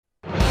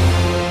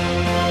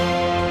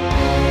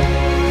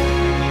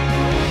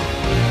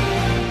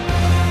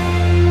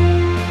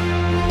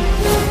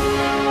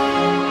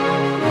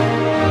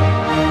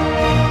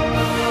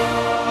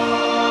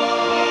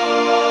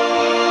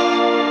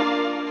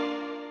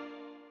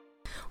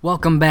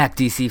Welcome back,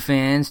 DC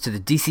fans, to the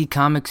DC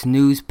Comics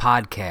News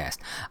Podcast.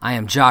 I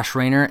am Josh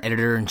Rayner,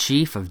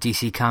 Editor-in-Chief of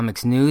DC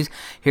Comics News,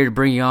 here to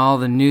bring you all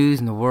the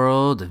news in the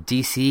world of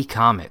DC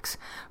Comics.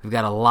 We've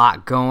got a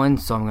lot going,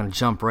 so I'm going to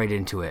jump right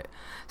into it.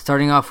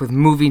 Starting off with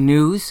movie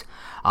news,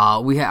 I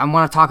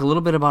want to talk a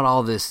little bit about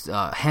all this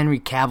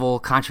Henry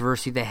Cavill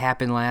controversy that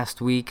happened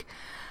last week.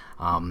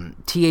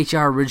 THR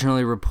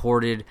originally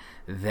reported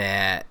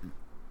that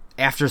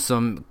after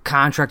some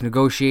contract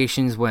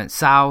negotiations went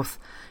south,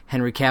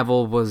 Henry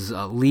Cavill was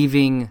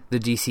leaving the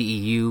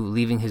DCEU,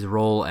 leaving his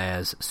role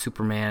as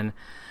Superman.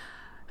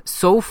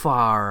 So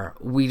far,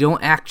 we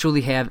don't actually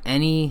have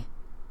any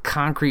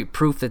concrete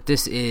proof that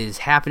this is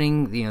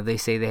happening. You know, they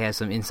say they have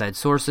some inside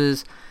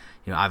sources.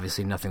 You know,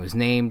 obviously nothing was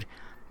named,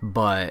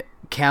 but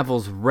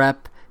Cavill's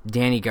rep,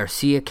 Danny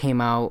Garcia,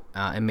 came out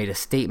and made a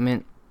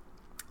statement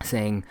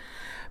saying,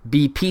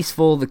 "Be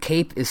peaceful, the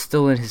cape is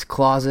still in his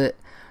closet.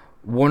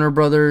 Warner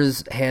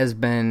Brothers has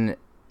been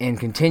and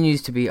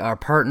continues to be our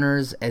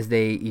partners as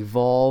they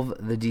evolve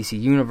the DC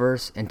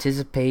Universe.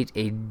 Anticipate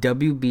a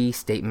WB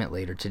statement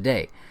later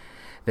today."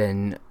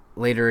 Then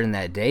later in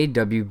that day,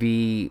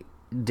 WB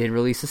did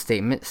release a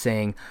statement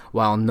saying,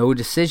 "While no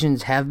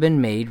decisions have been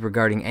made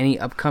regarding any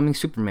upcoming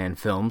Superman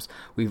films,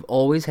 we've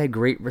always had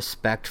great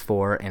respect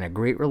for and a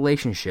great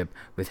relationship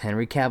with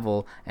Henry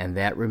Cavill, and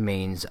that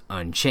remains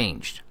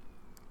unchanged."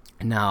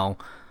 Now,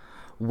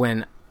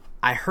 when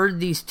I heard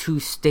these two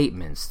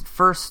statements,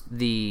 first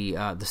the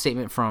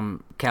statement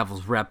from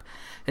Cavill's rep,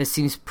 it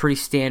seems pretty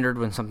standard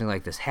when something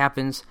like this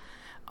happens.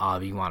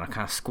 You want to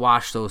kind of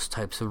squash those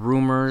types of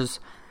rumors,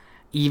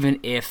 even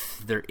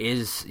if there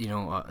is,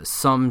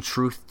 some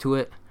truth to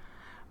it.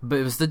 But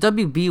it was the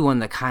WB one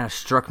that kind of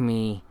struck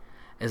me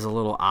as a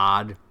little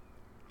odd,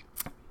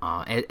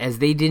 as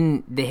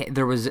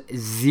there was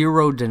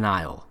zero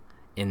denial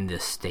in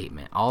this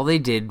statement. All they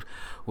did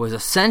was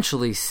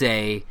essentially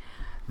say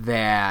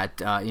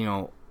that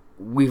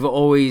we've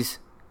always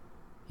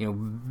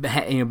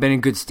been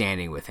in good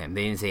standing with him.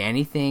 They didn't say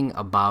anything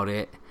about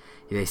it.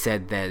 They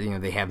said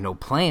that they have no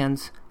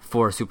plans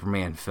for a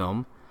Superman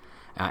film,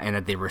 and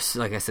that they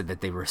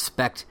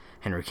respect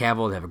Henry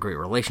Cavill. They have a great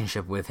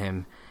relationship with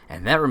him,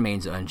 and that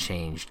remains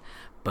unchanged.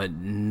 But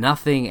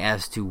nothing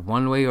as to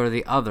one way or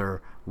the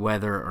other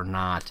whether or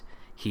not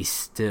he's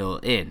still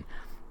in.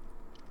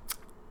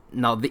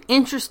 Now, the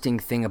interesting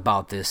thing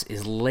about this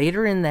is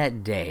later in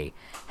that day,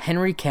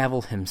 Henry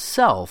Cavill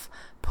himself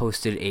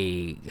posted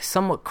a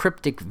somewhat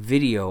cryptic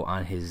video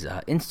on his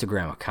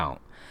Instagram account.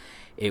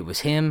 It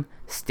was him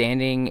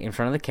standing in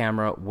front of the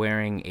camera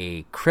wearing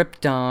a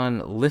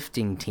Krypton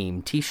lifting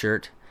team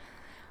t-shirt,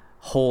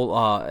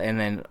 and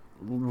then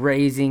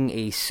raising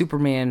a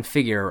Superman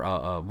figure,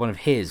 one of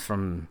his,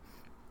 from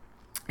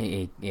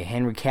a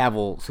Henry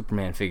Cavill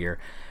Superman figure,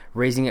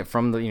 raising it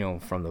from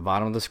the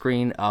bottom of the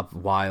screen up,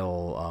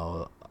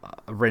 while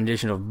a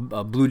rendition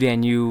of Blue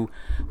Danube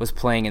was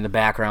playing in the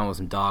background with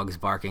some dogs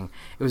barking.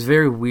 It was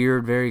very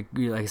weird, very,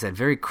 like I said,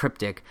 very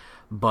cryptic.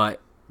 But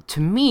to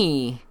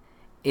me,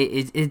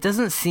 it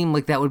doesn't seem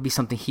like that would be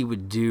something he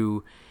would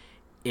do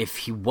if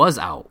he was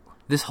out.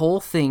 This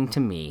whole thing to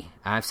me,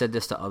 I've said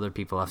this to other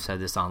people, I've said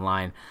this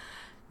online,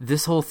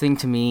 this whole thing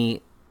to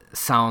me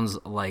sounds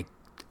like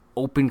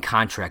open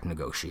contract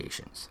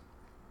negotiations.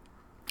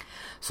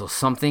 So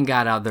something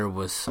got out. There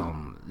was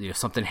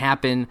something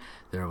happened.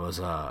 There was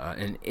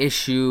an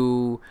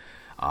issue.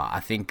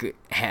 I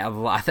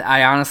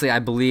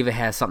believe it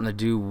has something to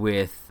do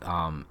with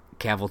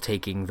Cavill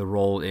taking the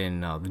role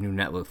in the new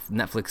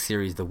Netflix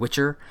series The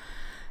Witcher,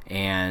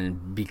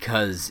 and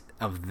because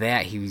of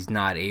that, he's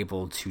not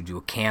able to do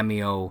a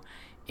cameo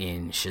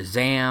in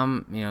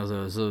Shazam.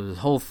 The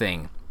whole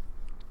thing,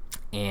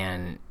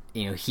 and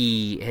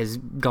he has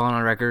gone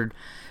on record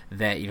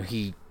that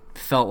he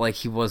felt like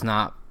he was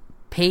not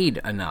paid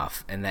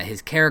enough, and that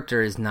his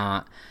character has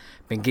not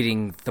been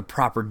getting the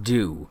proper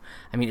due.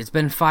 I mean, it's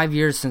been 5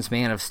 years since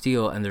Man of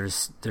Steel, and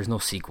there's no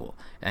sequel.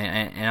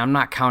 And I'm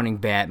not counting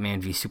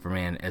Batman v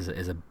Superman as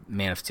a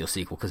Man of Steel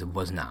sequel, because it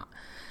was not.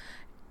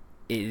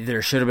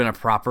 There should have been a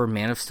proper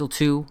Man of Steel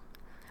 2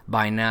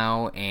 by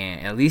now,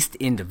 and at least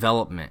in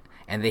development.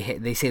 And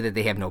they say that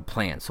they have no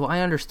plans. So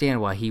I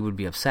understand why he would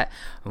be upset,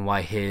 and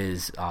why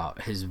his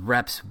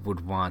reps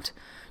would want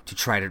to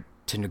try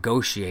to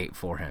negotiate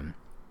for him.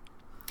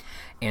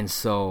 And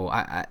so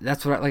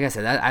that's what, like I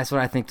said, that's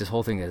what I think this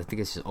whole thing is. I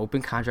think it's just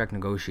open contract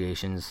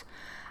negotiations.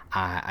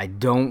 I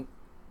don't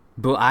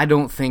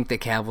think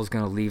that Cavill's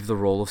going to leave the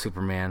role of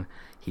Superman.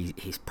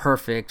 He's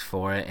perfect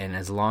for it, and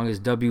as long as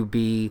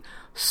WB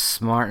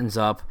smartens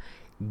up,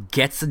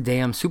 gets a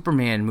damn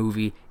Superman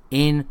movie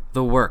in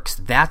the works,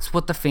 that's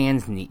what the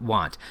fans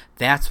want.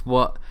 That's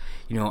what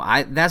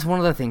that's one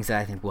of the things that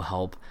I think will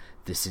help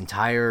this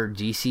entire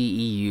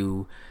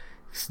DCEU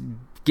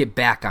get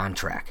back on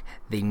track.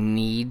 They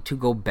need to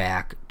go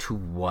back to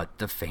what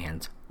the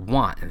fans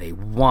want. And they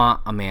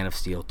want a Man of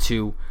Steel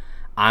 2.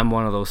 I'm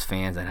one of those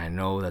fans, and I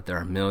know that there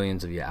are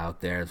millions of you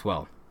out there as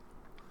well.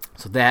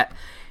 So that,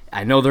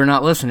 I know they're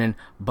not listening,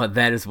 but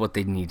that is what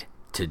they need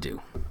to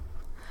do.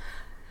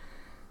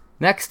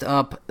 Next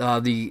up,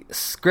 the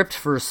script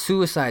for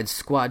Suicide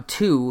Squad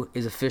 2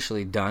 is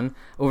officially done.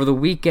 Over the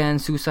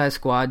weekend, Suicide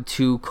Squad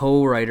 2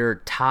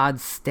 co-writer Todd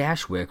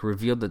Stashwick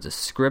revealed that the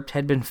script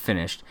had been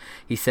finished.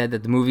 He said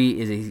that the movie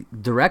is a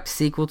direct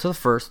sequel to the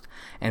first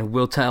and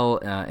will tell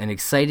an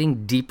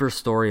exciting, deeper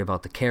story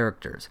about the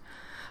characters.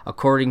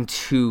 According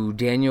to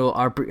Daniel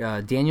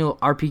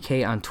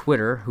RPK on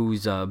Twitter,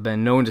 who's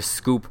been known to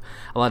scoop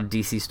a lot of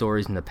DC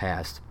stories in the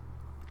past,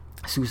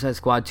 Suicide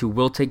Squad 2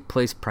 will take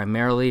place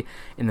primarily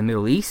in the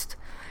Middle East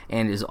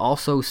and is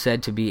also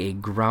said to be a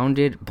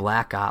grounded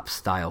Black Ops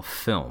style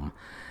film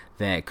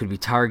that could be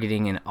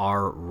targeting an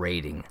R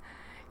rating.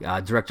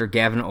 Director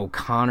Gavin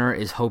O'Connor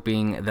is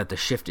hoping that the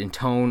shift in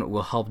tone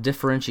will help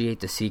differentiate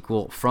the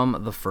sequel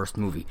from the first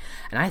movie.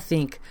 And I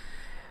think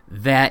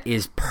that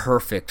is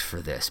perfect for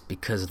this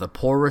because of the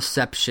poor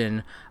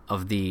reception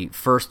of the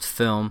first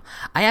film.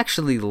 I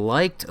actually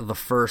liked the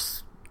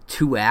first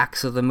 2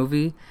 acts of the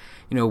movie,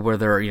 where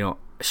they're,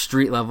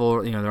 street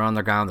level, they're on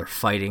the ground, they're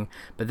fighting.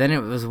 But then it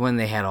was when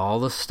they had all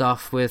the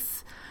stuff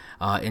with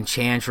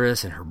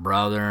Enchantress and her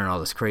brother and all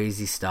this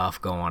crazy stuff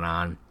going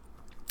on,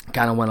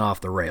 kind of went off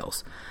the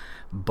rails.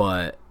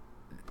 But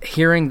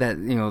hearing that,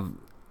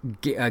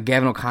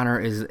 Gavin O'Connor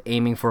is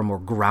aiming for a more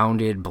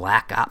grounded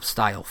Black Ops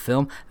style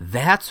film,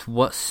 that's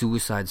what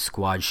Suicide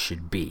Squad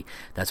should be.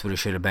 That's what it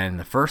should have been in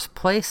the first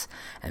place,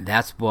 and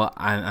that's what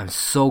I'm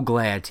so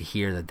glad to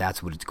hear that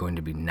that's what it's going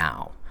to be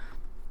now.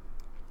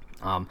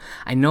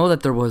 I know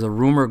that there was a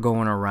rumor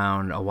going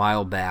around a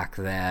while back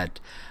that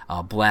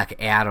Black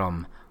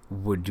Adam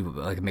would do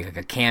make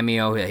a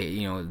cameo.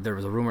 There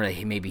was a rumor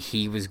that maybe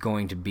he was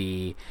going to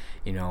be,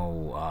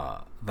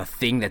 the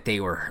thing that they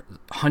were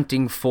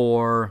hunting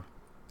for.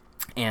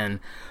 And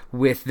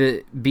with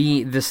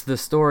the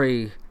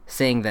story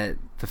saying that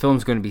the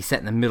film's going to be set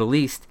in the Middle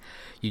East,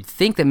 you'd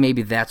think that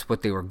maybe that's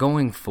what they were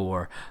going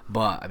for.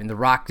 But The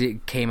Rock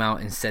came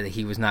out and said that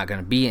he was not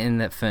going to be in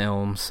that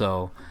film,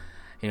 so.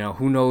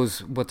 Who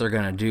knows what they're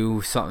going to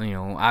do. Something,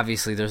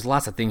 obviously there's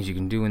lots of things you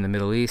can do in the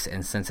Middle East,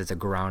 and since it's a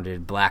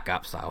grounded Black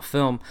Ops style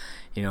film,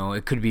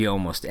 it could be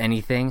almost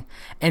anything.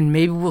 And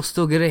maybe we'll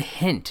still get a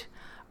hint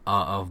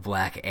of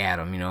Black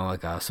Adam,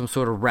 some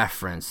sort of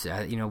reference,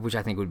 which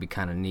I think would be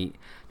kind of neat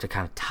to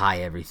kind of tie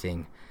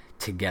everything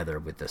together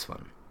with this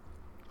one.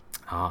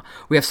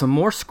 We have some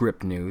more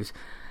script news.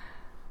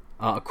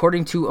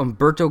 According to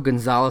Humberto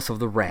Gonzalez of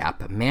The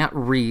Wrap, Matt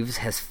Reeves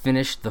has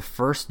finished the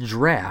first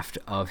draft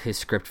of his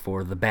script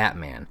for The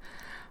Batman.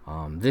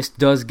 This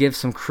does give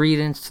some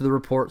credence to the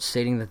report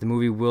stating that the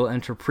movie will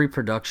enter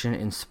pre-production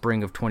in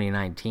spring of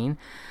 2019.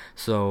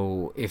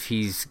 So if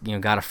he's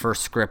got a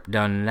first script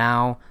done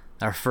now,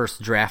 our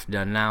first draft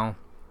done now,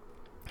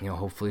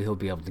 hopefully he'll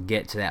be able to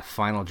get to that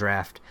final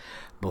draft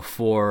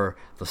before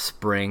the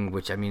spring,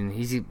 which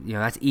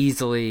that's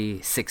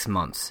easily 6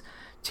 months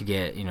to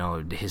get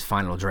his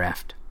final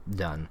draft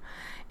done.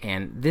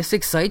 And this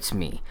excites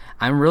me.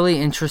 I'm really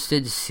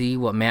interested to see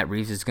what Matt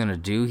Reeves is going to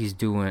do. He's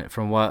doing,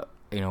 from what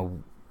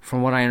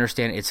I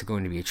understand, it's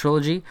going to be a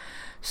trilogy.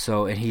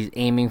 So, and he's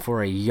aiming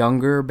for a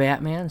younger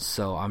Batman.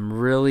 So I'm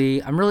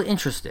really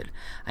interested.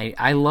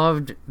 I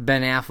loved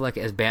Ben Affleck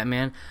as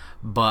Batman,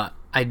 but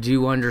I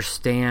do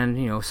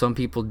understand, some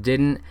people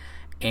didn't,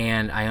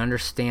 and I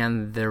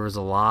understand there was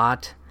a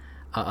lot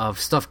of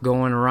stuff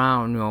going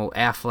around.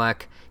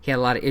 Affleck, he had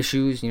a lot of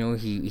issues.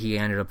 He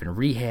ended up in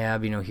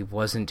rehab. He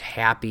wasn't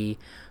happy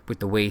with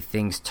the way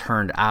things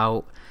turned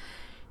out.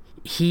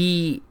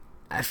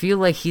 I feel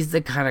like he's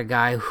the kind of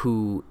guy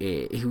who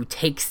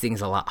takes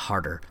things a lot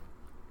harder.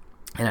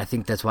 And I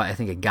think that's why I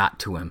think it got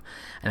to him.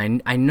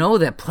 And I know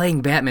that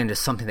playing Batman is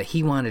something that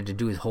he wanted to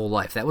do his whole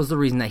life. That was the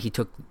reason that he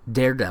took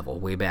Daredevil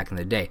way back in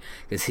the day,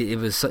 because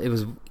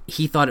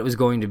he thought it was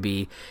going to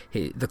be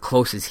the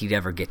closest he'd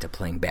ever get to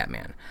playing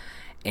Batman.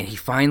 And he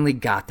finally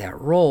got that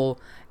role,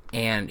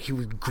 and he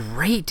was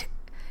great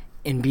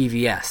in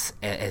BVS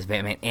as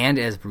Batman and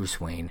as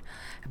Bruce Wayne.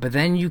 But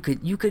then you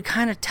could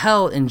kind of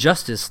tell in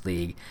Justice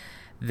League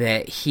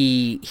that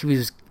he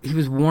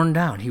was worn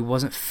down. He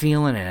wasn't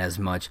feeling it as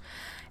much.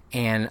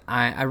 And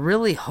I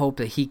really hope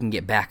that he can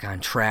get back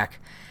on track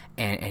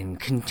and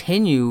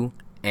continue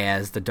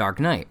as the Dark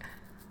Knight,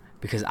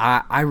 because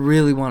I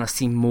really want to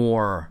see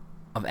more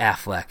of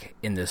Affleck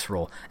in this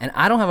role. And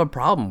I don't have a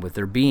problem with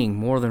there being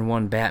more than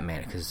one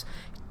Batman, because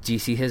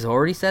DC has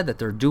already said that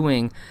they're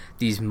doing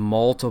these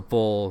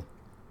multiple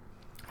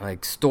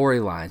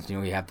storylines. You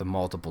have the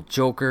multiple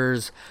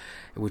Jokers,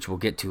 which we'll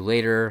get to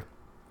later.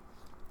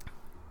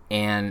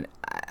 And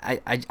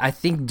I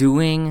think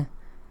doing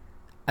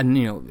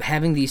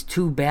having these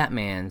two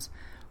Batmans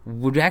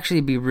would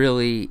actually be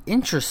really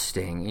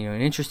interesting,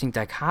 an interesting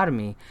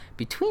dichotomy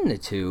between the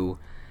two,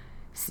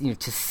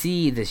 to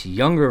see this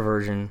younger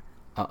version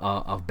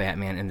of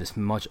Batman and this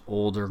much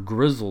older,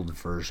 grizzled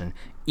version,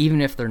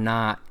 even if they're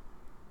not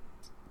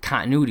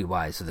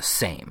continuity-wise the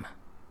same.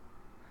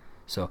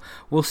 So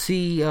we'll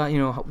see,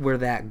 where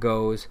that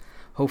goes.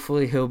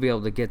 Hopefully he'll be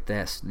able to get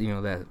this,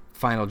 that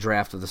final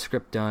draft of the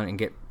script done and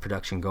get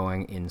production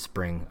going in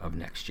spring of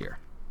next year.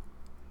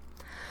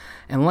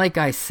 And like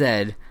I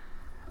said,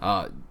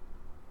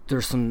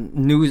 there's some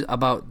news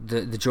about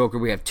the Joker.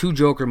 We have 2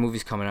 Joker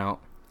movies coming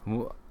out.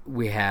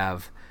 We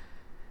have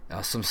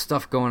some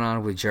stuff going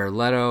on with Jared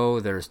Leto.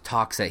 There's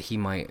talks that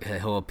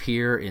he'll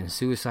appear in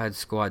Suicide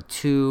Squad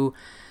 2.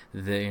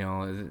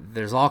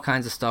 There's all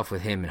kinds of stuff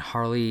with him and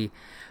Harley.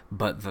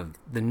 But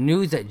the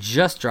news that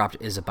just dropped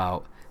is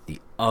about the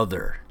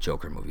other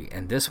Joker movie,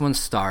 and this one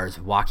stars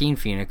Joaquin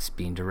Phoenix,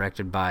 being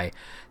directed by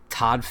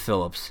Todd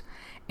Phillips.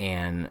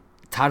 And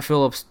Todd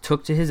Phillips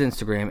took to his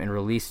Instagram and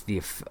released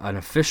an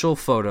official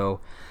photo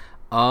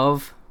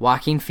of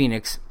Joaquin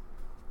Phoenix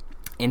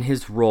in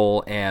his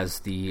role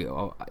as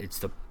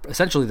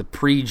essentially the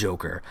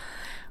pre-Joker,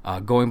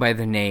 going by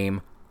the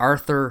name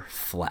Arthur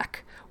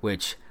Fleck,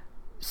 which,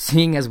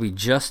 seeing as we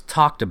just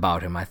talked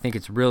about him, I think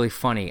it's really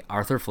funny.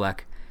 Arthur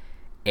Fleck,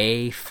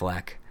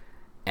 Affleck.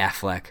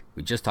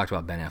 We just talked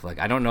about Ben Affleck.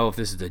 I don't know if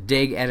this is a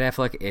dig at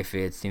Affleck, if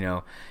it's,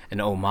 an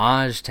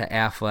homage to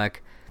Affleck.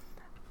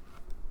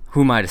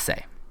 Who am I to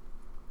say?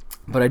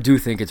 But I do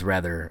think it's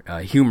rather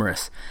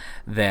humorous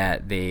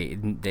that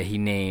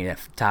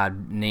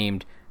Todd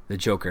named the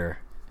Joker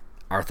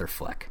Arthur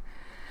Fleck.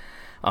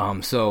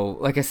 So,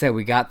 like I said,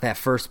 we got that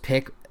first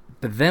pick,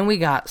 but then we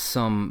got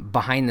some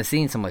behind the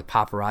scenes, some like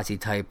paparazzi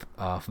type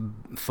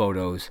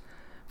photos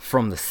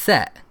from the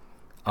set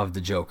of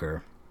the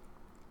Joker.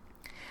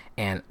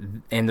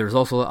 And there's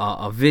also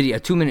a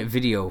 2-minute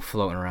video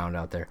floating around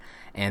out there.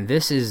 And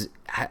this is,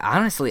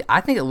 honestly,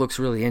 I think it looks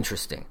really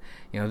interesting.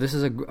 This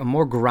is a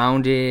more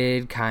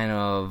grounded kind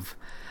of,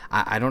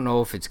 I don't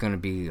know if it's going to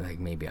be like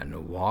maybe a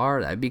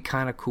noir. That'd be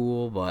kind of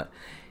cool, but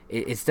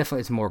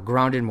it's more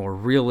grounded, more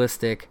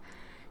realistic.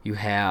 You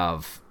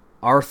have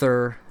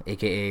Arthur,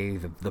 a.k.a.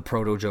 the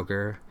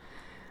Proto-Joker,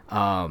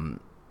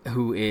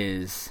 who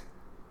is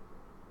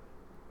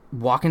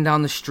walking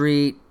down the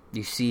street.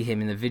 You see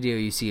him in the video.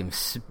 You see him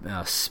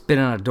spit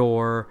on a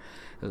door.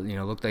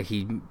 Looked like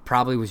he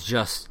probably was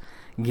just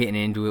getting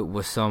into it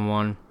with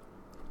someone.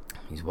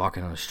 He's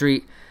walking on the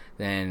street.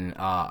 Then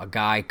a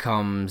guy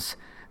comes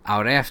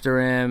out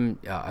after him.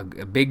 A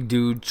big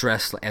dude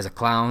dressed as a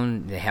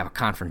clown. They have a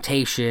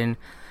confrontation.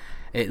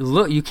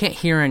 You can't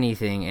hear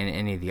anything in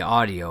any of the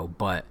audio,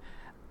 but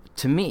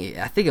to me,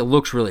 I think it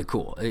looks really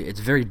cool. It's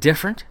very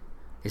different.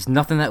 It's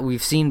nothing that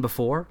we've seen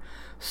before.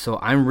 So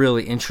I'm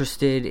really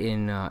interested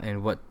in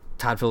what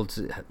Todd Phillips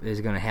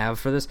is going to have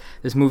for this.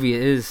 This movie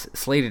is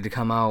slated to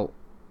come out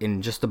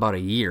in just about a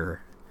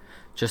year,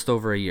 just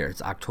over a year.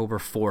 It's October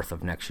 4th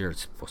of next year.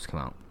 It's supposed to come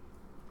out.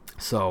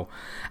 So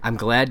I'm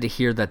glad to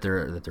hear that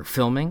they're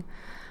filming.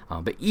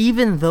 But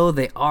even though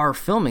they are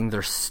filming,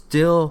 they're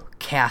still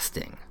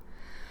casting,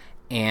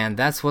 and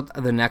that's what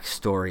the next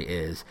story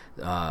is.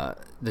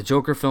 The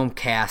Joker film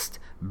cast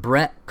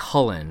Brett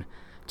Cullen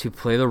to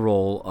play the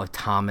role of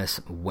Thomas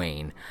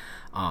Wayne.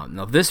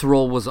 Now, this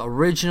role was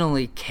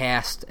originally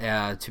cast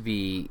to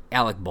be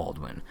Alec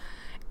Baldwin,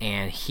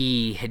 and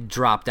he had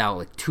dropped out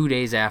like 2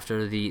 days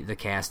after the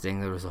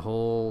casting. There was a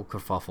whole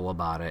kerfuffle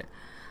about it.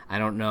 I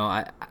don't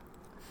know.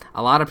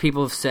 A lot of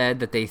people have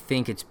said that they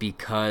think it's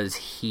because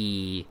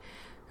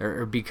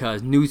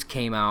because news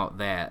came out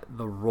that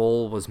the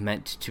role was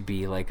meant to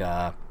be like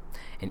an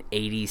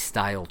 80s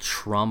style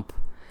Trump,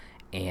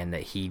 and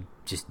that he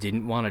just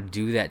didn't want to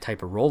do that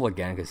type of role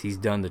again because he's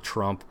done the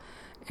Trump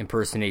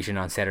impersonation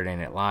on Saturday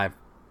Night Live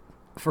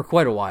for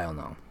quite a while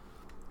now.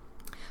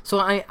 So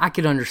I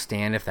could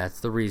understand if that's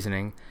the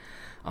reasoning.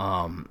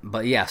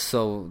 But yeah,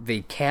 so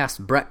they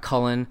cast Brett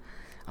Cullen.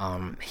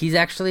 He's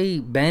actually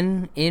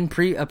been in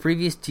a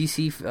previous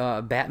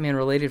DC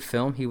Batman-related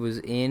film. He was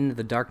in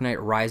The Dark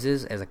Knight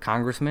Rises as a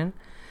congressman.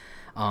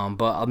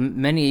 But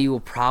many of you will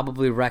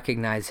probably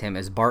recognize him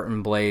as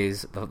Barton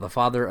Blaze, the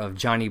father of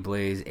Johnny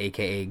Blaze,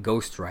 a.k.a.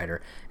 Ghost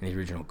Rider, in the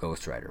original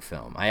Ghost Rider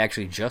film. I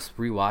actually just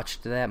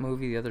rewatched that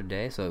movie the other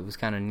day, so it was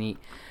kind of neat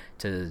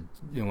to,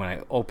 when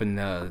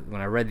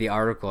I read the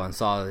article and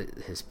saw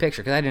his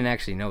picture, because I didn't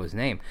actually know his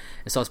name,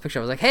 and saw his picture,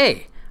 I was like,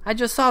 hey, I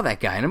just saw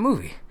that guy in a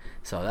movie.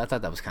 So I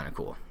thought that was kind of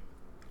cool.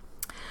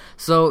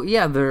 So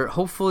yeah,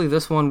 hopefully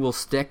this one will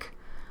stick.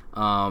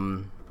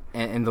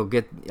 And they'll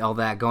get all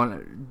that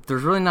going.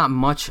 There's really not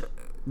much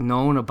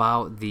known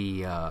about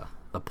the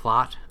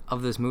plot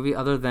of this movie,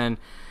 other than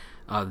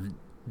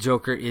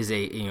Joker is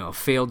a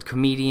failed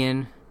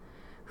comedian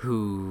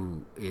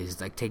who is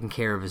like taking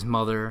care of his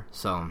mother.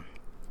 So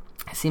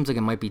it seems like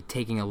it might be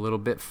taking a little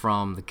bit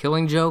from The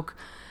Killing Joke.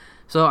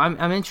 So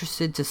I'm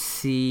interested to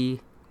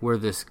see where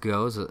this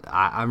goes.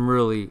 I'm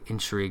really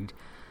intrigued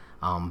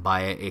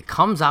by it. It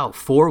comes out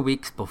 4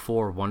 weeks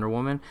before Wonder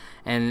Woman,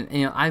 and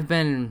I've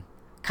been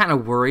kind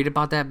of worried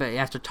about that, but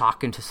after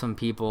talking to some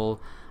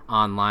people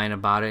online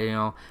about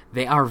it,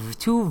 they are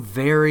 2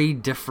 very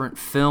different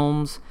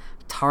films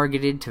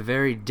targeted to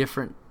very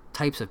different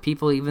types of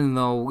people, even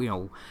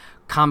though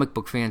comic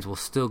book fans will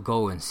still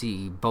go and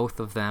see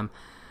both of them,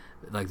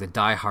 like the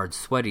diehard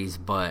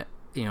sweaties. But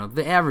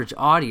the average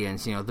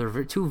audience,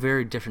 they're 2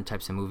 very different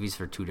types of movies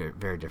for 2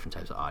 very different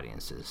types of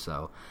audiences.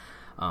 So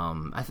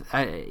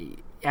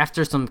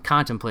after some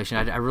contemplation,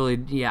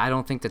 I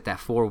don't think that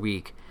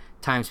 4-week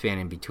time span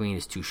in between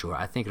is too short.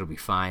 I think it'll be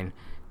fine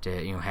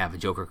to have a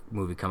Joker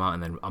movie come out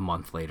and then a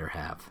month later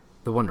have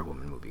the Wonder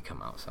Woman movie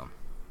come out. So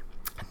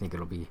I think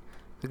it'll be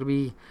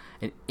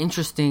an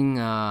interesting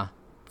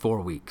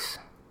 4 weeks,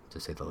 to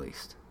say the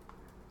least.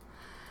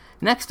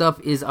 Next up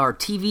is our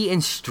TV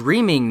and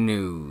streaming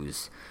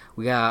news.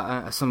 We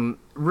got some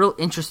real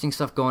interesting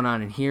stuff going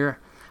on in here.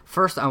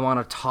 First, I want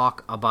to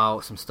talk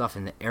about some stuff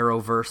in the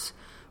Arrowverse.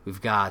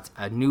 We've got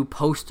a new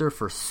poster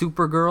for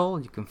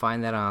Supergirl. You can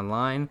find that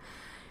online.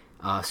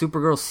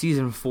 Supergirl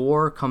Season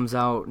 4 comes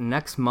out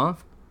next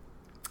month.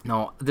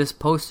 Now, this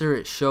poster,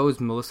 it shows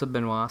Melissa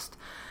Benoist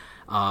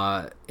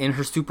in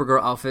her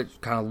Supergirl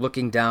outfit, kind of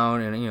looking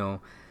down and,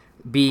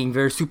 being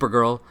very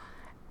Supergirl.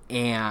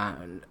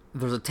 And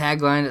there's a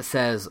tagline that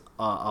says,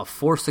 a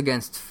force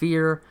against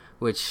fear,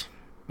 which,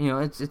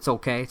 it's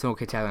okay. It's an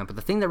okay tagline. But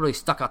the thing that really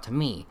stuck out to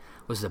me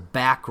was the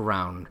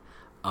background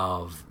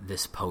of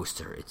this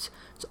poster. It's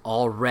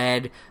all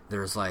red.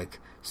 There's,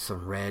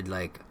 some red,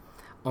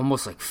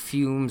 almost like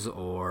fumes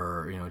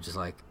or, just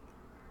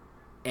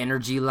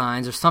energy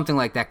lines or something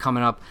like that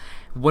coming up.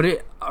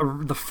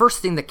 The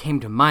first thing that came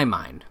to my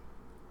mind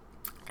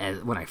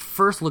when I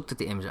first looked at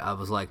the image, I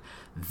was like,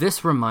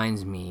 this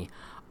reminds me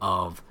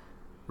of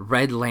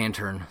Red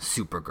Lantern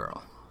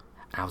Supergirl.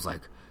 And I was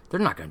like, they're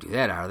not going to do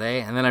that, are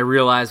they? And then I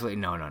realized, wait,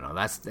 no.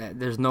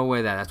 There's no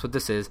way that's what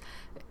this is.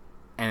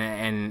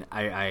 And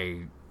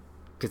I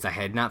because I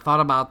had not thought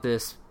about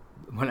this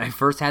when I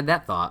first had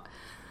that thought.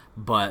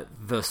 But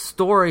the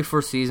story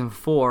for Season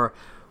 4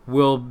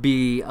 will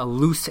be a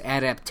loose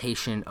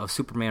adaptation of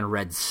Superman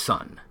Red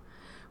Sun,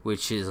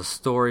 which is a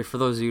story, for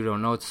those of you who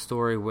don't know, it's a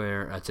story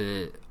where it's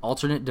an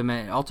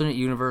alternate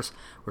universe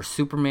where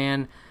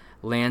Superman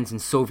lands in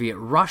Soviet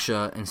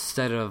Russia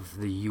instead of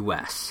the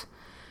U.S.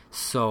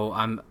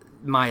 So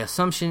my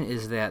assumption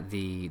is that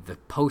the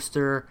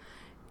poster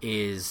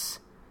is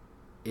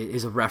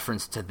a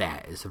reference to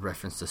that, is a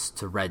reference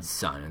to Red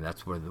Sun, and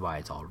that's why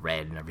it's all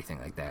red and everything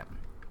like that.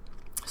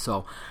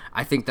 So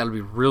I think that'll be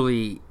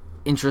really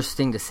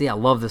interesting to see. I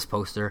love this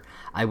poster.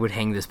 I would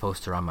hang this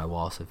poster on my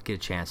wall, so if you get a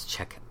chance,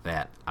 check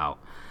that out.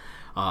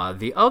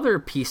 The other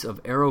piece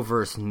of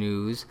Arrowverse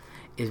news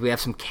is we have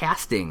some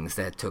castings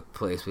that took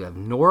place. We have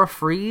Nora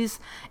Freeze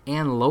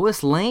and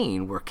Lois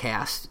Lane were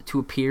cast to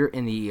appear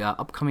in the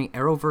upcoming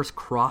Arrowverse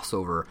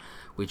crossover,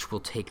 which will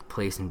take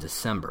place in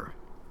December.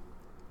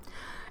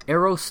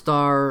 Arrow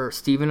star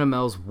Stephen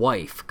Amell's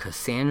wife,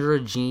 Cassandra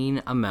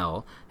Jean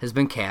Amell, has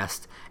been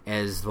cast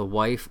as the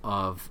wife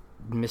of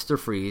Mr.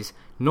 Freeze,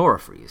 Nora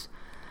Freeze.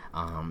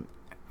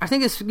 I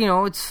think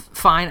it's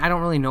fine. I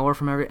don't really know her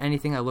from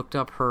anything. I looked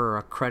up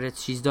her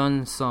credits. She's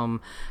done some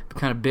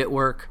kind of bit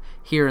work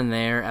here and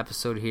there,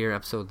 episode here,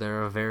 episode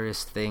there, of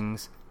various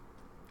things.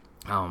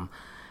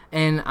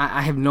 And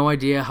I have no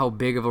idea how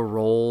big of a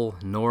role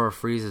Nora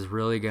Freeze is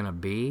really going to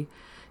be.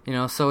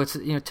 So it's,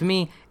 to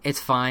me, it's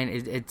fine.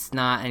 It's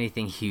not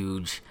anything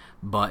huge,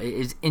 but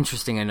it's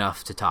interesting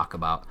enough to talk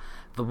about.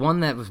 The one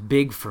that was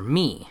big for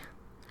me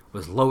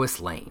was Lois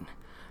Lane.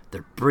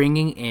 They're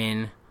bringing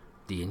in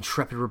the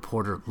intrepid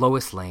reporter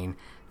Lois Lane,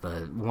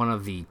 one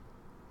of the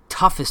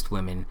toughest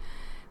women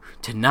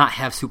to not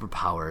have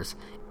superpowers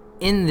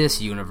in this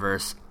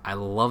universe. I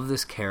love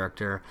this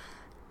character,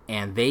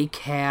 and they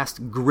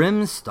cast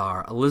Grimm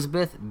star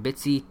Elizabeth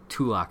Bitsy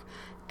Tulloch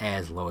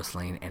as Lois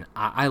Lane, and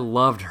I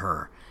loved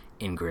her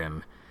in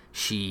Grimm.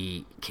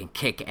 She can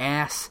kick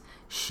ass.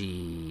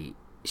 She's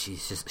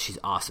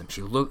awesome.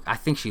 I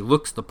think she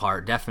looks the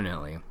part,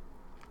 definitely.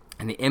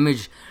 And the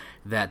image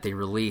that they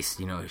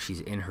released, she's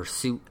in her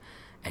suit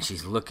and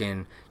she's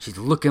looking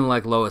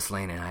like Lois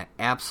Lane, and I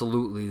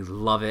absolutely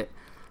love it.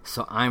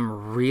 So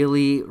I'm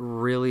really,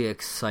 really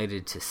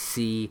excited to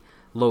see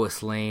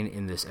Lois Lane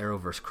in this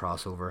Arrowverse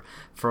crossover.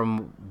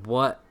 From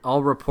what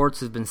all reports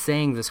have been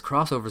saying, this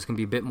crossover is going to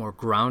be a bit more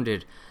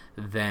grounded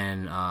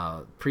than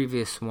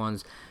previous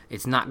ones.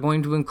 It's not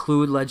going to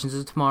include Legends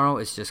of Tomorrow.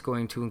 It's just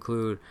going to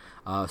include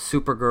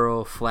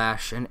Supergirl,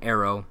 Flash, and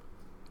Arrow.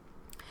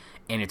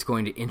 And it's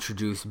going to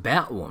introduce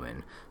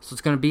Batwoman. So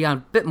it's going to be on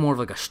a bit more of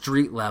like a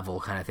street level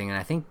kind of thing. And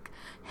I think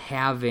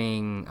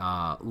having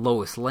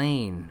Lois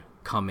Lane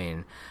come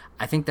in,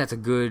 I think that's a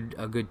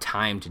good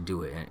time to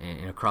do it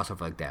in a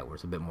crossover like that, where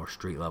it's a bit more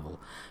street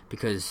level.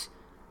 Because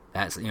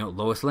that's,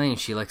 Lois Lane,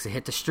 she likes to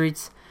hit the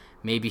streets.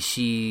 Maybe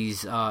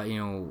she's,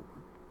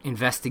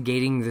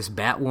 investigating this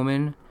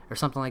Batwoman or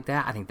something like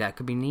that. I think that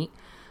could be neat.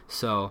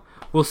 So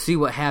we'll see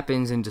what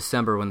happens in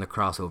December when the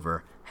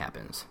crossover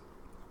happens.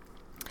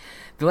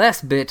 The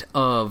last bit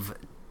of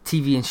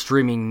TV and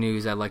streaming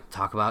news I'd like to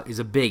talk about is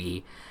a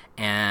biggie,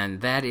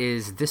 and that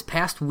is this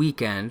past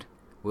weekend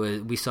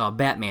we saw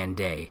Batman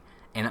Day,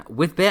 and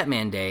with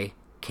Batman Day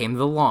came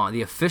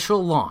the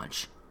official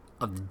launch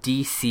of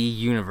the DC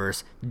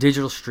Universe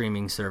digital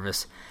streaming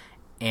service,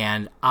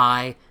 and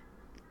I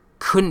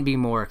couldn't be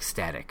more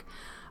ecstatic.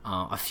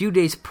 A few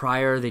days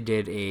prior, they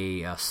did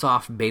a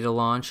soft beta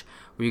launch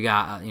where you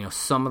got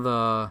some of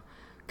the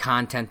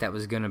content that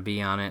was going to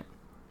be on it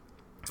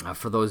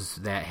for those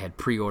that had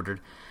pre-ordered,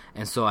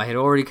 And so I had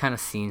already kind of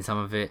seen some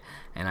of it,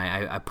 and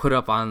I put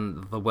up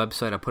on the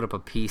website, I put up a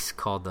piece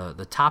called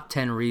the Top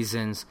 10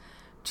 Reasons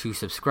to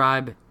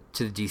Subscribe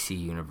to the DC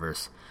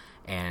Universe.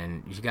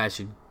 And you guys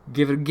should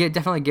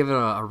definitely give it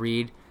a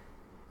read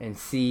and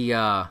see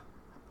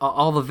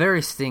all the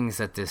various things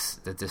that this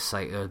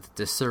site,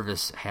 this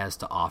service has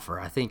to offer.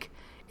 I think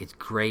it's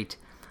great.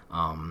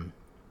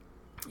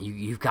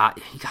 You've got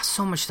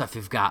so much stuff.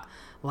 You've got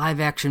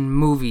live action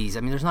movies. I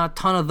mean, there's not a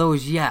ton of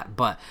those yet,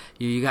 but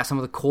you got some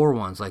of the core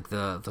ones, like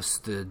the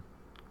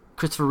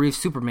Christopher Reeve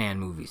Superman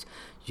movies.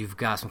 You've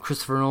got some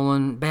Christopher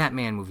Nolan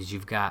Batman movies.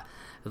 You've got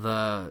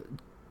the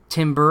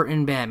Tim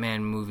Burton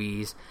Batman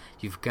movies.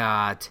 You've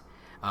got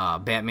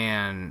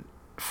Batman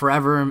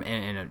Forever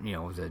and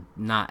the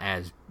not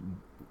as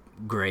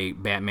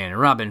great Batman and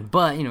Robin,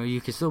 but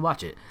you can still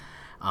watch it.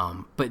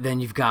 But then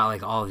you've got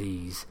like all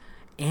these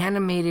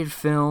animated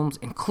films,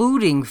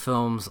 including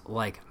films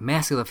like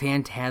Mask of the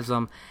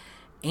Phantasm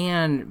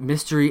and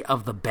Mystery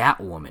of the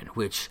Batwoman,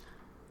 which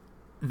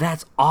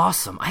that's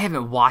awesome. I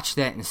haven't watched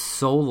that in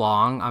so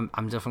long.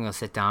 I'm definitely going to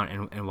sit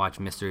down and watch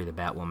Mystery of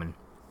the Batwoman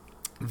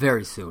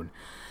very soon.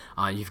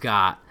 You've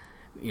got,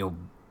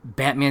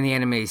 Batman the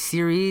Animated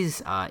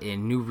Series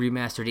in new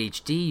remastered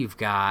HD. You've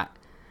got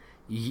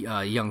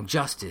Young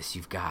Justice.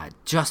 You've got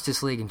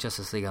Justice League and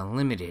Justice League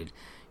Unlimited.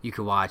 You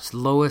could watch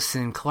Lois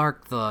and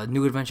Clark, The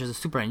New Adventures of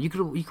Superman. You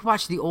could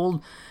watch the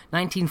old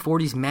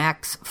 1940s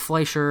Max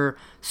Fleischer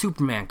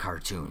Superman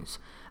cartoons.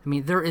 I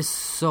mean, there is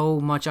so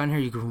much on here.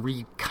 You can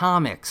read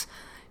comics.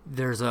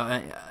 There's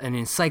an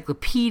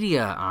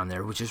encyclopedia on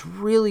there, which is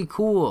really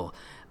cool.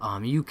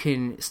 You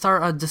can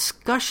start a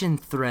discussion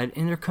thread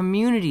in their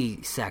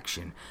community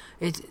section.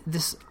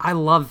 I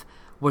love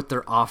what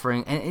they're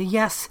offering, and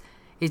yes,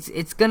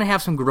 it's gonna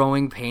have some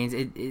growing pains.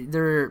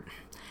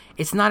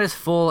 It's not as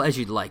full as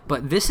you'd like,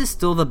 but this is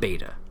still the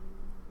beta,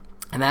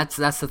 and that's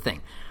the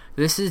thing.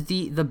 This is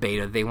the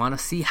beta. They want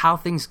to see how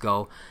things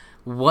go,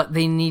 what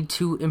they need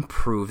to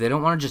improve. They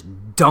don't want to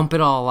just dump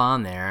it all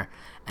on there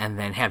and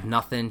then have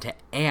nothing to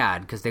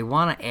add, because they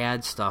want to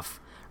add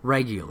stuff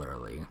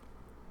regularly.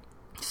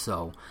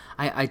 So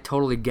I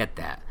totally get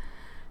that.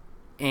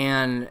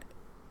 And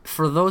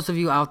for those of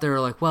you out there who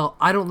are like, well,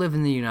 I don't live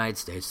in the United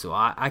States, so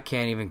I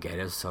can't even get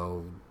it,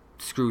 so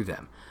screw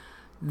them.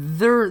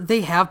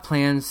 They have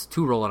plans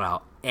to roll it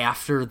out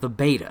after the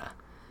beta.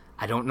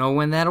 I don't know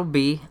when that'll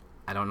be.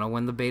 I don't know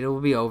when the beta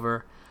will be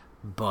over,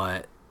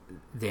 but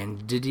then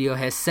Didio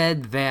has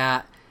said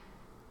that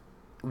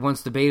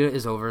once the beta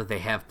is over, they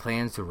have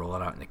plans to roll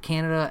it out into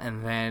Canada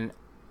and then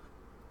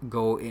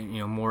go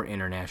more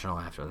international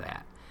after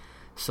that.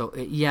 So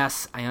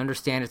yes, I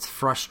understand it's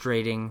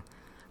frustrating,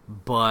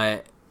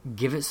 but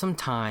give it some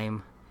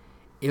time.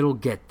 It'll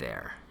get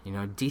there.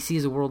 DC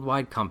is a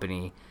worldwide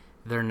company.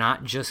 They're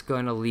not just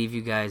going to leave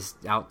you guys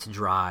out to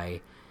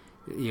dry.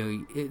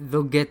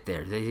 They'll get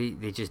there.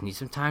 They just need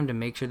some time to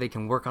make sure they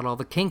can work out all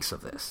the kinks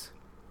of this.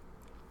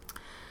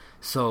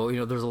 So,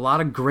 there's a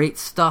lot of great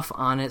stuff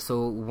on it.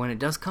 So when it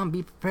does come,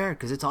 be prepared,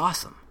 because it's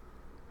awesome.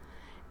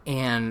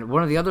 And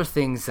one of the other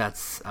things that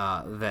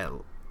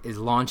is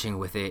launching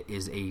with it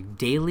is a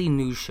daily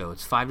news show.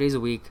 It's 5 days a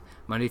week,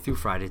 Monday through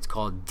Friday. It's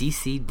called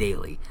DC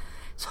Daily.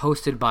 It's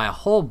hosted by a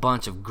whole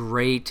bunch of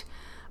great,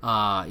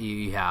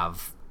 you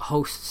have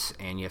hosts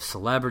and you have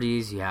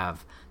celebrities. You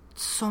have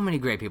so many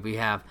great people. You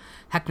have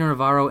Hector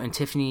Navarro and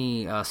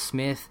Tiffany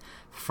Smith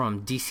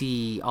from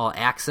DC All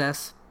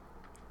Access,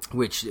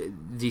 which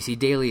DC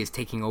Daily is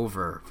taking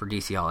over for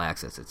DC All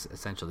Access. It's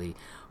essentially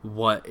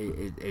what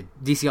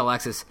DC All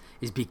Access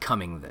is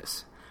becoming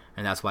this,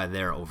 and that's why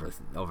they're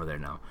over there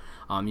now.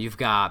 You've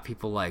got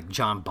people like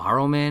John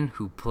Barrowman,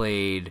 who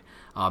played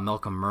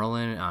Malcolm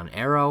Merlyn on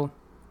Arrow.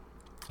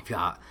 You've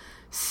got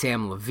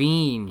Sam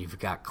Levine. You've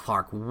got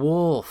Clark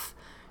Wolf.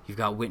 You've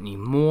got Whitney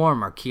Moore,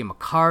 Markia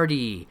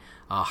McCarty,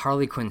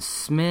 Harley Quinn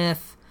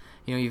Smith.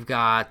 You've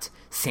got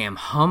Sam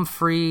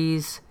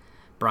Humphries,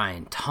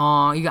 Brian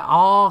Tong. You got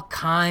all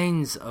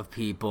kinds of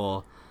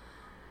people.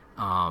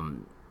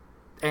 And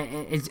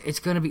it's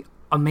going to be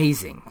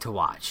amazing to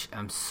watch.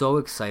 I'm so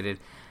excited.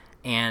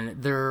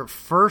 And their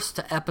first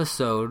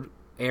episode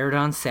aired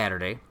on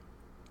Saturday.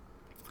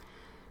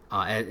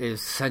 It is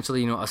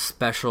essentially, a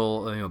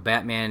special,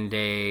 Batman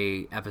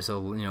Day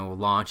episode,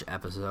 launch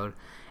episode.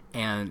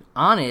 And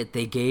on it,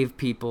 they gave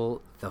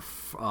people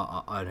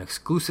an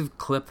exclusive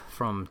clip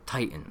from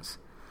Titans.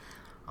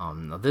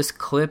 Now this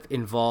clip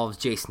involves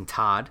Jason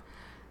Todd.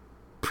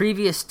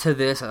 Previous to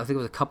this, I think it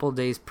was a couple of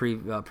days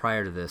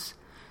prior to this,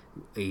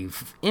 an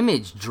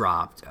image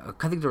dropped.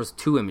 I think there was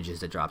 2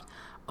 images that dropped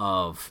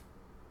of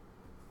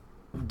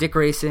Dick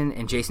Grayson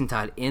and Jason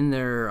Todd in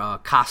their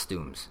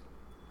costumes.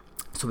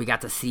 So we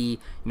got to see,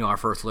 our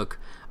first look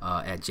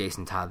at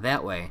Jason Todd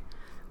that way.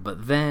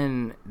 But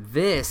then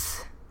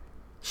this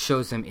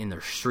shows them in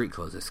their street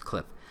clothes, this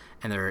clip,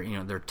 and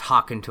they're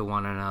talking to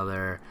one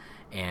another,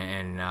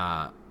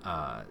 and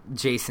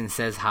Jason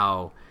says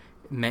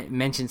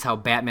mentions how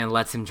Batman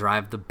lets him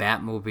drive the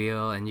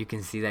Batmobile, and you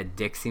can see that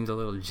Dick seems a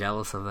little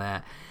jealous of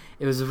that.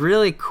 it was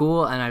really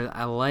cool, and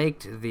I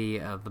liked the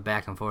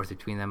back and forth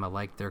between them. I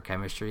liked their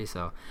chemistry,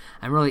 so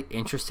I'm really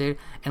interested.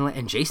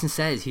 And Jason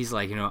says he's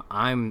like,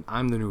 I'm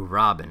the new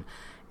Robin,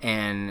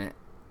 and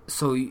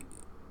so,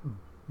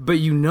 but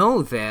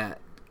that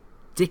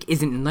Dick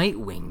isn't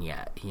Nightwing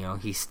yet.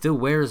 He still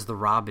wears the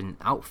Robin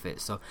outfit,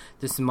 so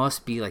this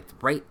must be like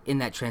right in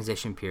that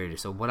transition period.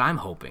 So what I'm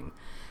hoping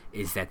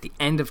is that the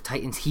end of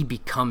Titans, he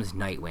becomes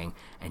Nightwing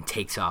and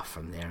takes off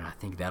from there, and I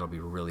think that'll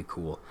be really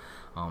cool.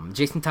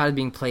 Jason Todd is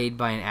being played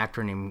by an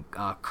actor named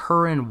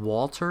Curran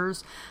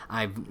Walters.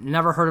 I've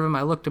never heard of him.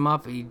 I looked him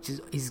up.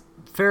 He's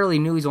fairly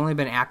new. He's only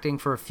been acting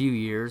for a few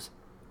years.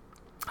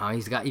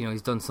 He's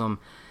done some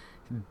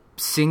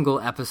single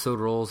episode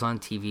roles on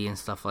TV and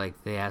stuff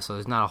like that, so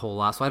there's not a whole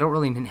lot. So I don't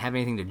really have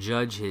anything to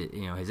judge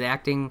his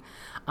acting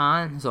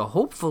on. So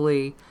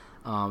hopefully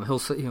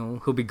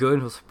he'll be good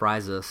and he'll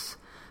surprise us.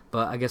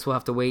 But I guess we'll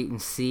have to wait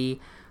and see.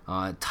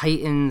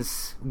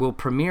 Titans will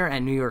premiere at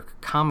New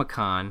York Comic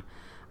Con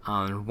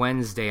on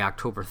Wednesday,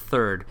 October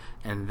 3rd,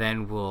 and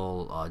then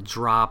we'll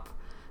drop.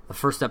 The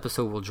first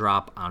episode will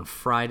drop on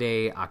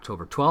Friday,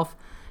 October 12th,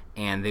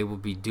 and they will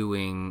be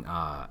doing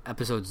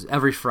episodes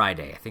every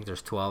Friday. I think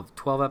there's 12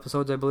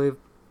 episodes, I believe,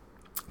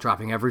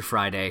 dropping every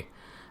Friday,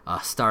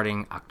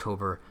 starting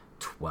October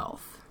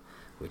 12th,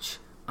 which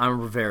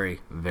I'm very,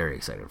 very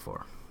excited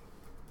for.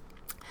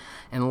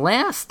 And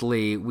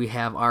lastly, we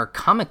have our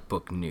comic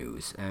book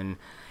news. And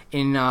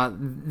in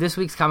this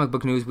week's comic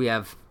book news, we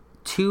have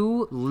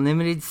 2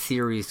 limited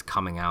series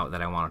coming out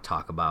that I want to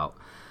talk about.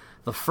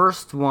 The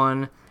first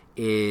one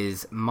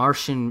is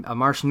Martian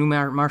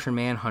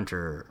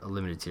Manhunter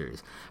limited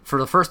series. For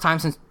the first time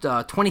since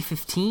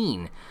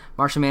 2015,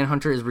 Martian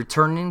Manhunter is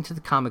returning to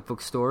the comic book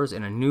stores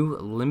in a new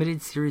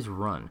limited series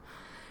run.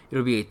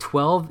 It'll be a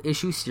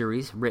 12-issue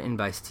series written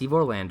by Steve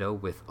Orlando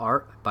with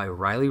art by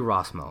Riley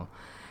Rossmo.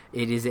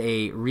 It is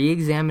a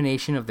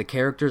re-examination of the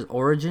character's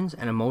origins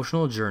and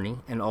emotional journey,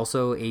 and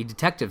also a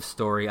detective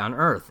story on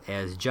Earth,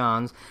 as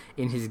Johns,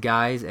 in his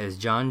guise as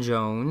John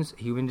Jones,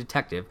 human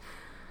detective,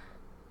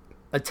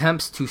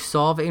 attempts to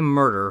solve a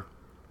murder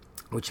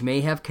which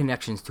may have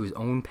connections to his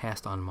own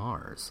past on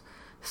Mars.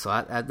 So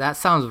that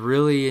sounds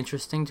really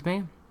interesting to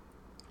me.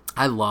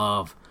 I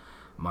love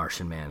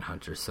Martian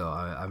Manhunter, so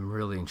I'm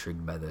really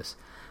intrigued by this.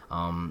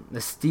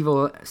 As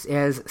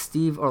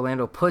Steve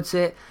Orlando puts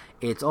it,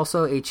 it's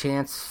also a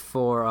chance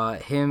for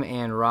him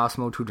and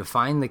Rossmo to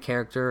define the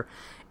character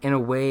in a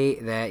way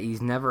that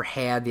he's never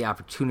had the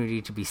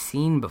opportunity to be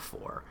seen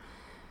before.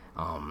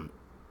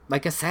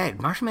 Like I said,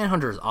 Martian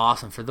Manhunter is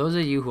awesome. For those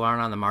of you who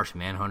aren't on the Martian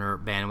Manhunter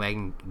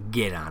bandwagon,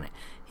 get on it.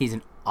 He's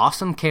an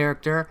awesome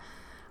character.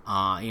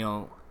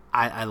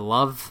 I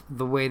love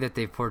the way that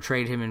they've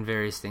portrayed him in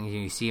various things.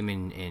 You see him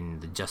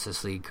in the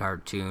Justice League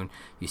cartoon.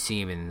 You see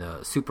him in the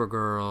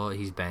Supergirl.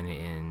 He's been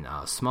in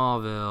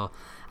Smallville.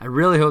 I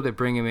really hope they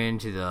bring him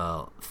into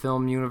the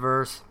film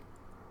universe.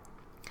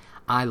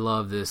 I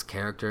love this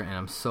character, and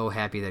I'm so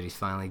happy that he's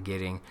finally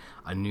getting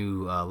a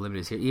new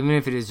limited series, even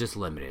if it is just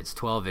limited. It's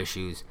 12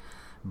 issues,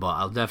 but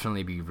I'll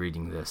definitely be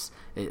reading this.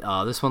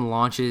 This one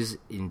launches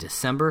in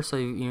December, so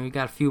you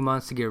got a few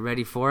months to get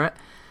ready for it.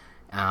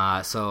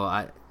 So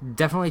I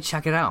definitely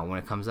check it out when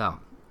it comes out.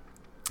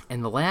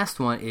 And the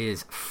last one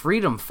is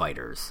Freedom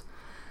Fighters.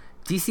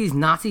 DC's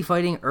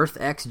Nazi-fighting Earth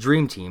X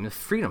Dream Team, the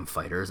Freedom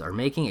Fighters, are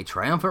making a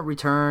triumphant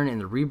return in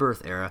the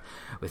Rebirth era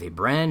with a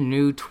brand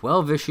new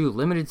 12-issue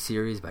limited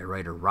series by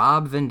writer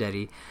Rob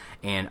Venditti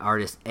and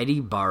artist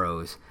Eddie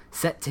Barrows,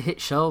 set to hit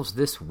shelves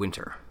this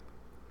winter.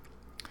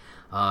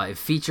 It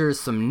features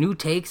some new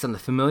takes on the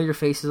familiar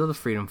faces of the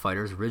Freedom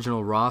Fighters'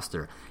 original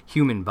roster: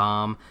 Human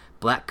Bomb,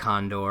 Black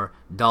Condor,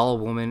 Doll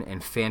Woman,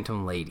 and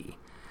Phantom Lady.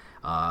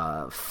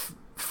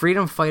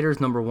 Freedom Fighters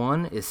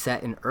 #1 is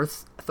set in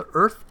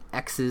Earth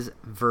X's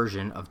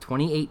version of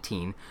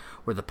 2018,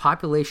 where the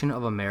population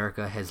of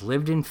America has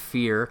lived in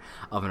fear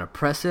of an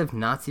oppressive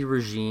Nazi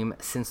regime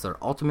since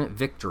their ultimate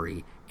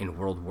victory in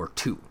World War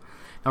II.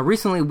 Now,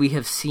 recently we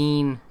have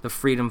seen the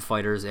Freedom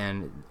Fighters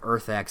and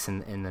Earth X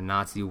in the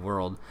Nazi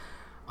world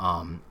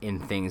in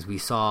things. We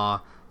saw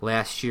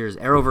last year's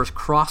Arrowverse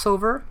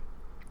crossover,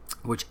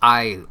 which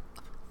I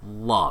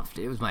loved.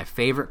 It was my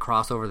favorite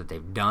crossover that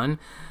they've done.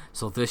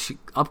 So this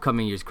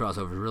upcoming year's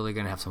crossover is really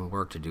going to have some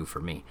work to do for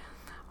me.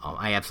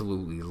 I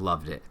absolutely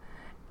loved it.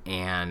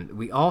 And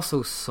we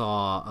also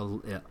saw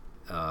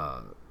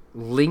a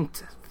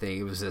linked thing.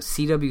 It was a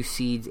CW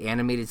Seeds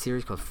animated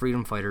series called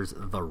Freedom Fighters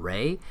The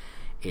Ray.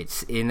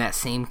 It's in that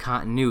same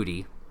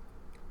continuity.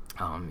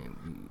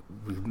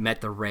 We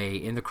met the Ray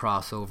in the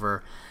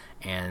crossover,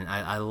 and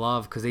I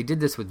love, because they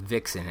did this with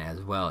Vixen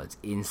as well. It's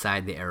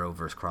inside the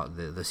Arrowverse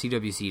the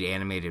CW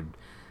Seed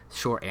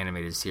short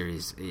animated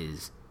series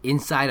is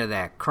inside of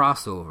that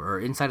crossover, or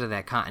inside of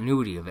that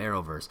continuity of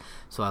Arrowverse.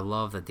 So I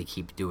love that they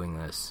keep doing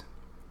this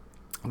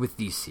with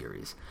these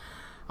series.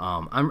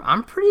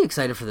 I'm pretty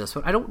excited for this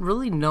one. I don't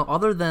really know,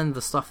 other than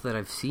the stuff that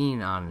I've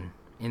seen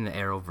in the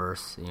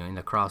Arrowverse, in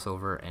the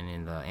crossover and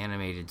in the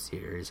animated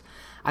series.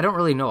 I don't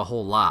really know a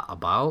whole lot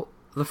about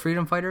the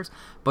Freedom Fighters,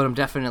 but I'm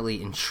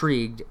definitely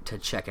intrigued to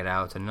check it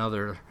out.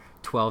 Another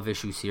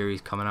 12-issue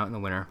series coming out in the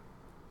winter.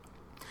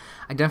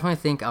 I definitely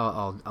think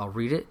I'll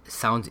read it. It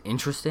sounds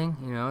interesting.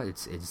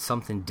 It's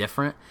something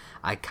different.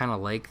 I kind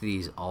of like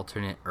these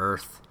alternate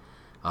Earth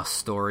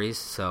stories,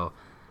 so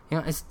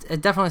it's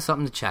definitely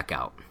something to check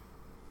out.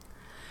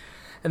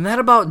 And that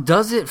about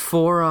does it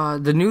for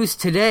the news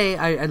today.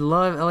 I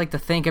like to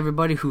thank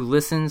everybody who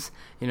listens.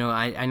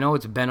 I know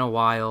it's been a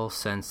while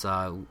since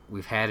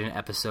we've had an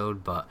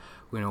episode, but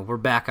we're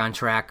back on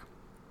track.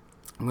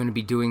 I'm going to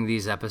be doing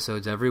these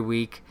episodes every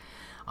week.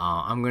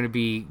 I'm going to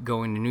be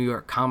going to New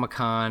York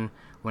Comic-Con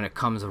when it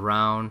comes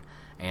around,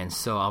 and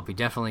so I'll be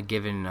definitely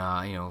giving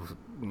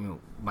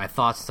my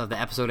thoughts of the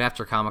episode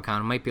after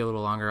Comic-Con. It might be a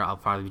little longer. I'll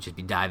probably just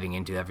be diving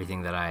into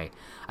everything that I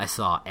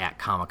saw at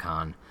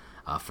Comic-Con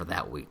for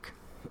that week.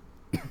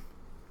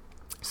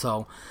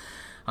 So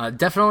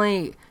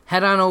definitely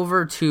head on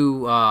over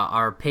to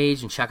our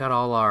page and check out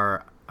all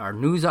our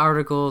news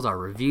articles, our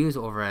reviews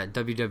over at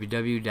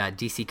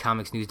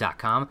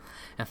www.dccomicsnews.com,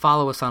 and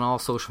follow us on all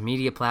social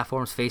media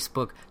platforms,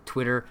 Facebook,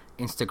 Twitter,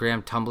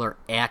 Instagram, Tumblr,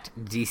 at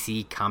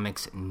DC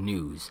Comics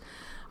News.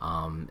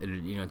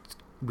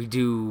 We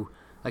do,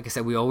 like I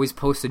said, we always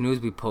post the news.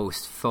 We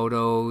post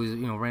photos,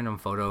 random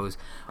photos.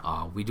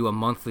 We do a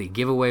monthly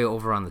giveaway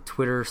over on the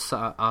Twitter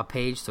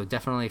page, so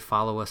definitely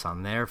follow us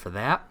on there for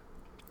that.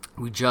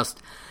 We just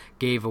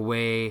gave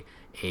away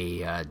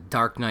a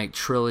Dark Knight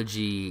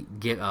trilogy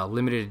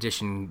limited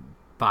edition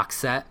box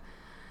set,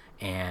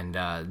 and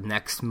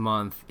next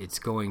month it's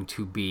going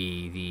to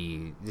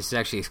be this is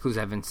actually exclusive.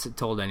 I haven't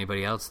told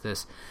anybody else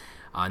this.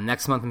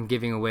 Next month I'm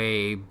giving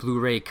away a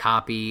Blu-ray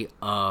copy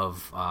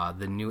of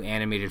the new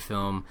animated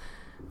film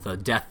The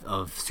Death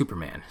of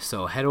Superman.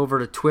 So head over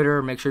to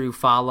Twitter, make sure you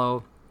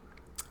follow,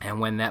 and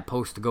when that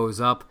post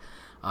goes up,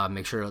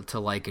 make sure to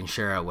like and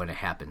share it when it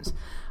happens.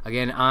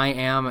 Again, I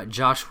am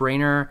Josh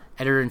Rayner,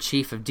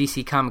 Editor-in-Chief of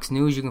DC Comics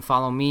News. You can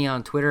follow me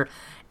on Twitter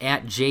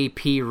at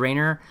JP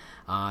Rayner.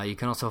 You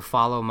can also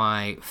follow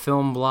my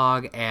film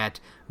blog at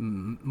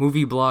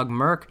Movie Blog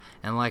Merc.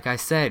 And like I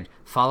said,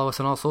 follow us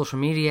on all social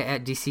media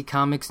at DC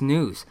Comics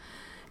News.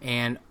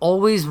 And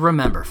always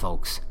remember,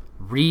 folks,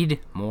 read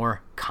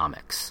more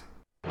comics.